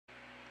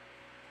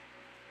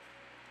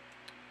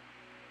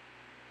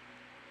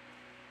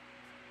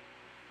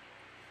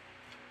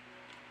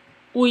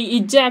We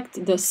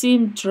eject the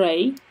SIM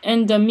tray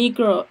and the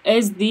micro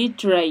SD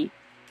tray.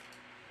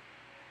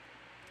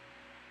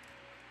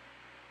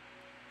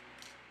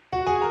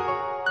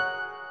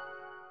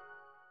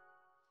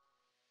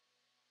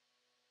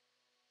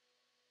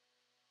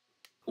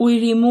 We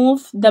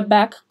remove the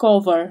back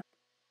cover.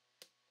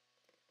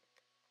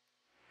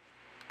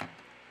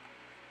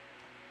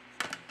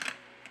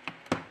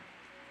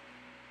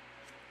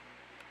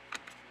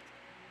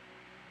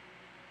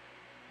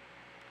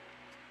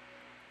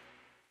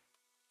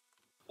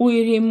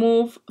 We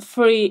remove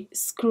 3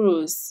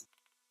 screws.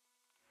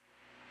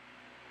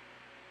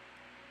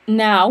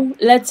 Now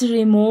let's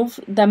remove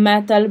the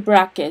metal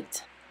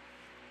bracket.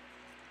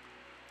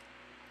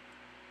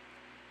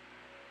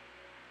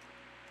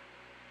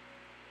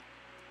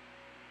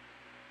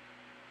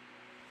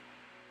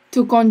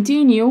 To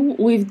continue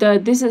with the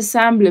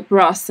disassembly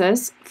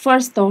process,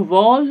 first of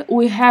all,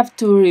 we have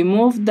to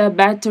remove the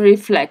battery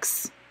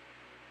flex.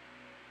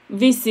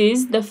 This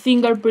is the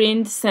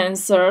fingerprint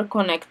sensor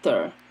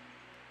connector.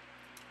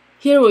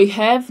 Here we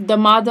have the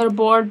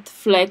motherboard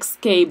flex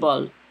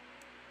cable.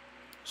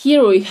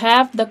 Here we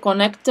have the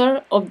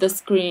connector of the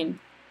screen.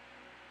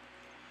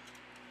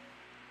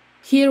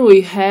 Here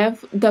we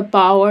have the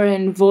power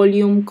and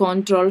volume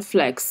control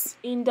flex.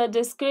 In the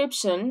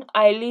description,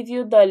 I leave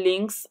you the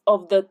links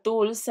of the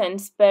tools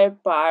and spare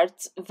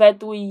parts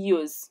that we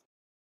use.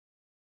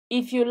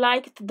 If you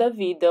liked the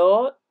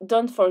video,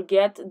 don't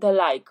forget the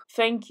like.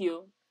 Thank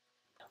you.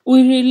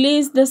 We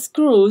release the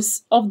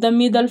screws of the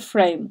middle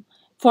frame.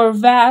 For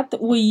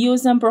that, we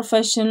use a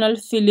professional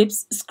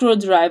Phillips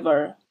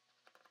screwdriver.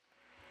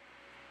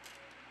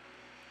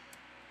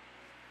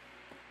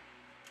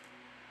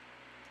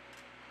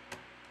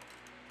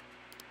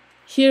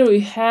 Here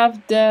we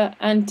have the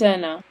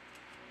antenna.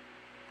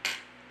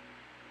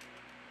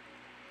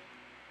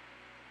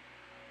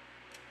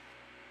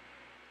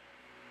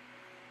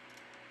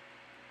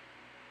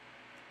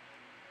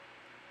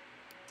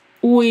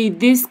 We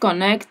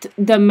disconnect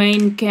the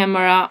main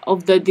camera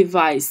of the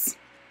device.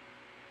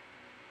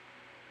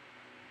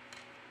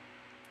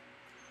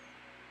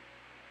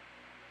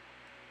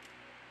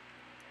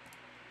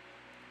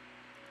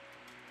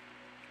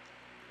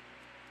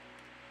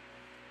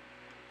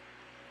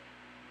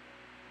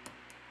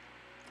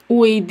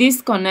 We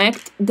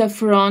disconnect the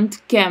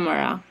front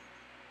camera.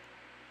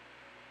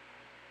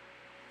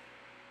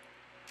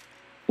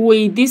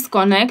 We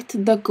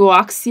disconnect the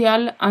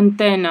coaxial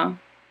antenna.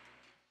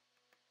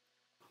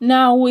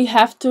 Now we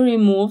have to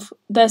remove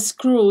the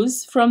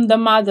screws from the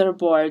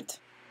motherboard.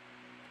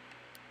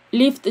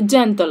 Lift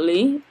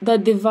gently the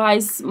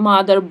device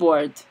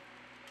motherboard.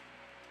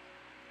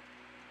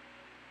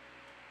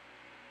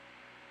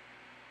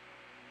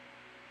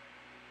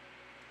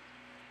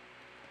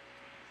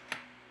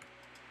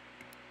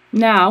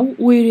 Now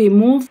we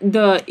remove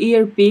the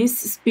earpiece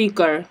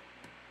speaker.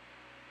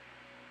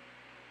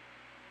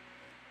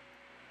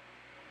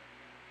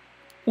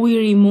 We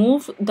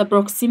remove the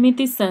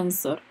proximity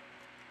sensor.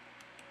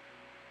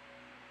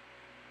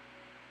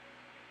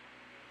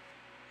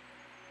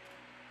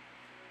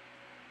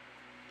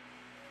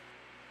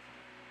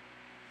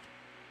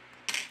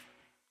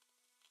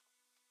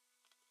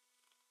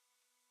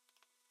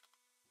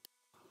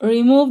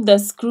 Remove the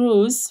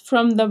screws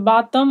from the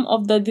bottom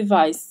of the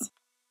device.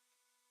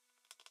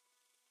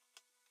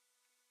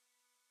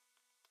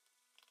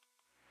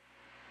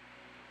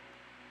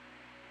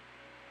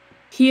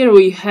 Here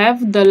we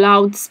have the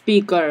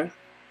loudspeaker.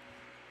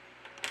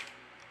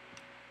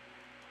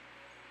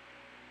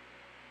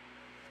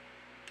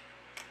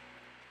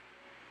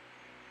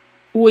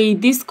 We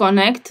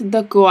disconnect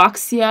the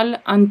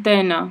coaxial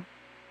antenna.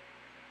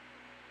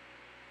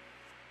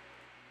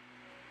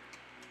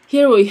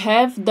 Here we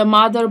have the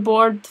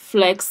motherboard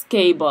flex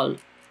cable.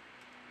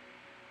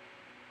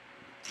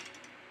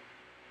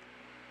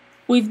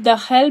 With the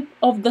help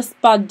of the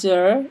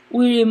spudger,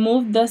 we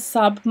remove the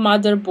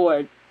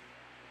sub-motherboard.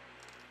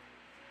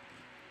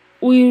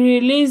 We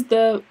release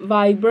the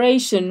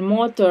vibration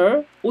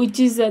motor,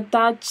 which is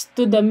attached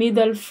to the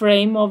middle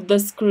frame of the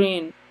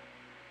screen.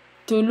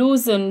 To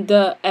loosen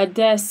the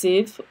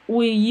adhesive,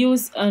 we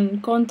use a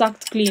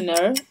contact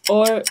cleaner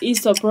or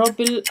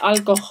isopropyl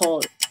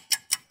alcohol.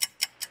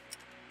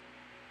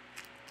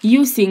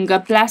 Using a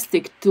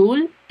plastic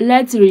tool,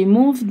 let's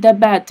remove the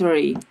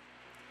battery.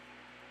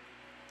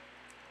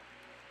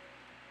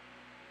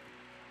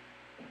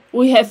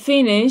 We have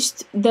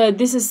finished the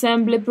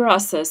disassembly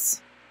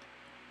process.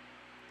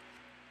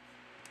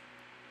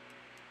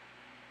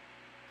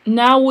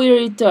 Now we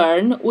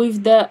return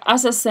with the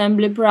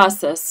assembly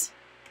process.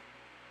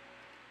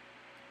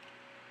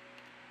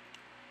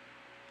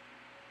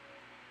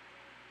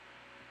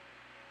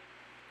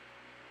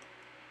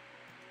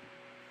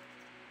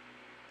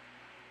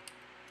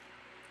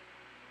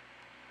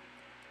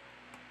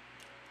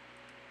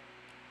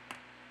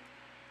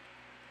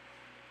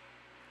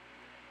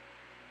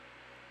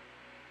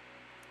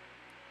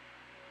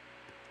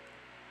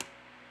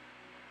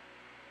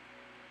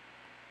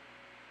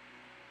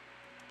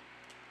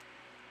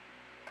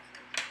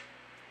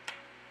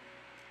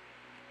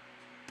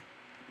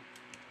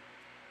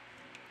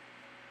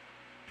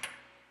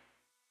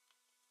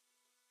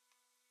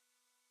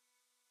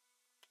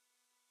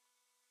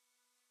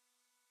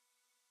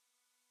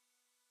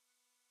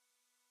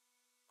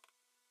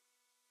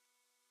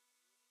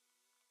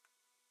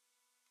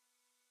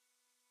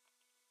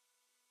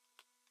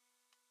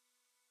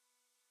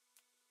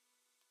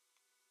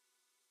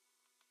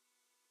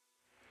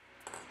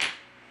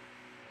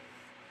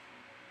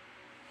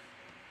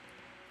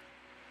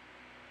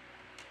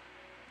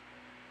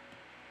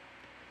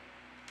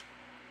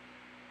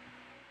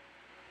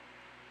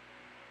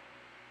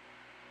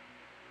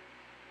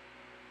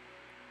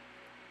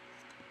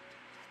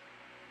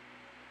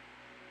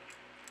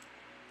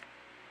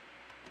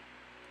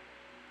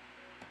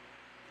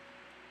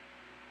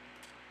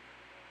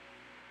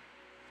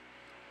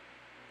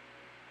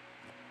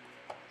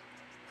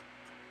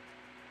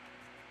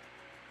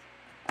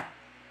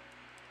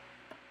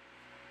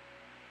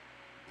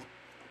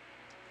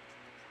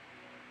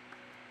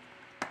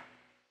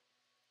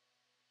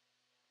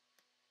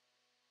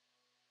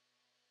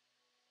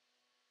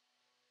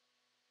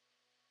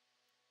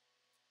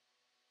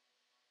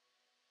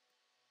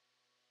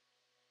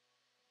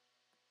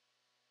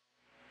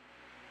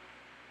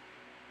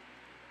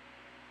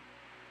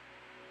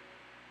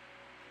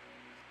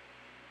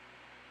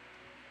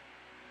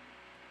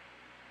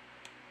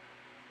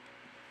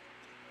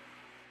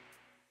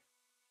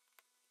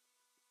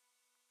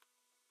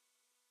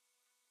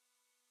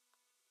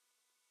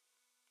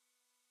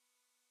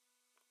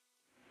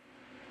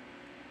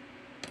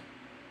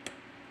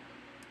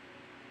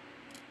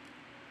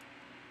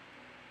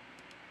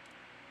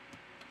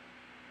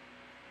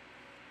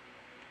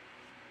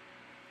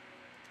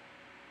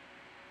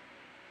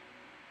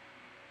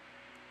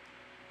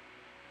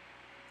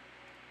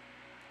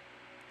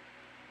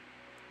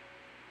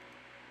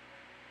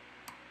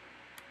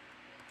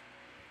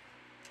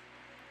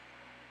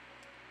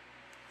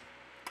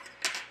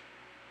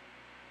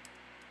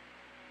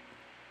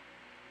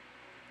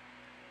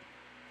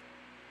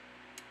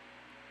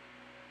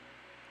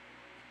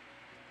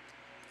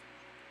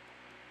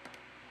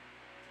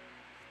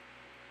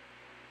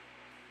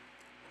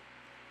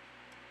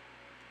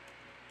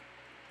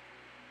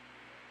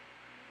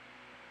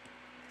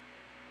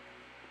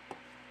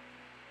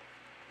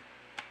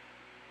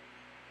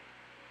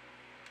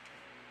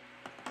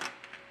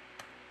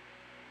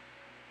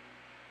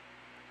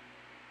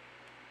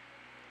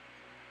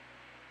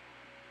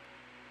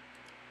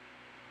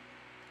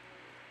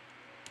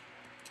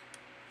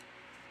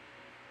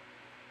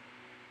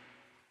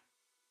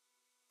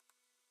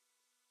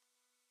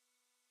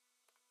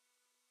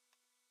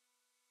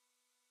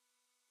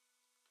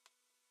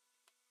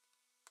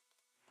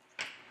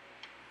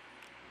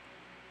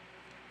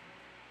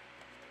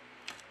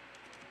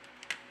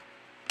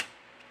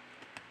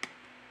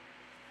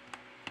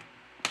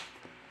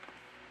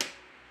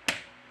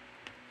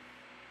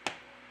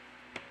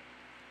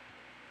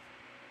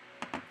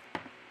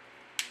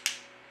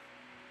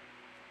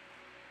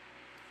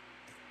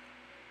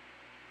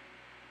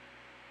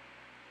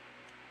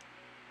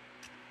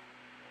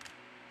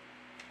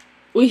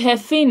 We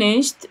have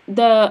finished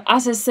the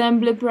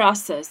assembly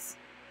process.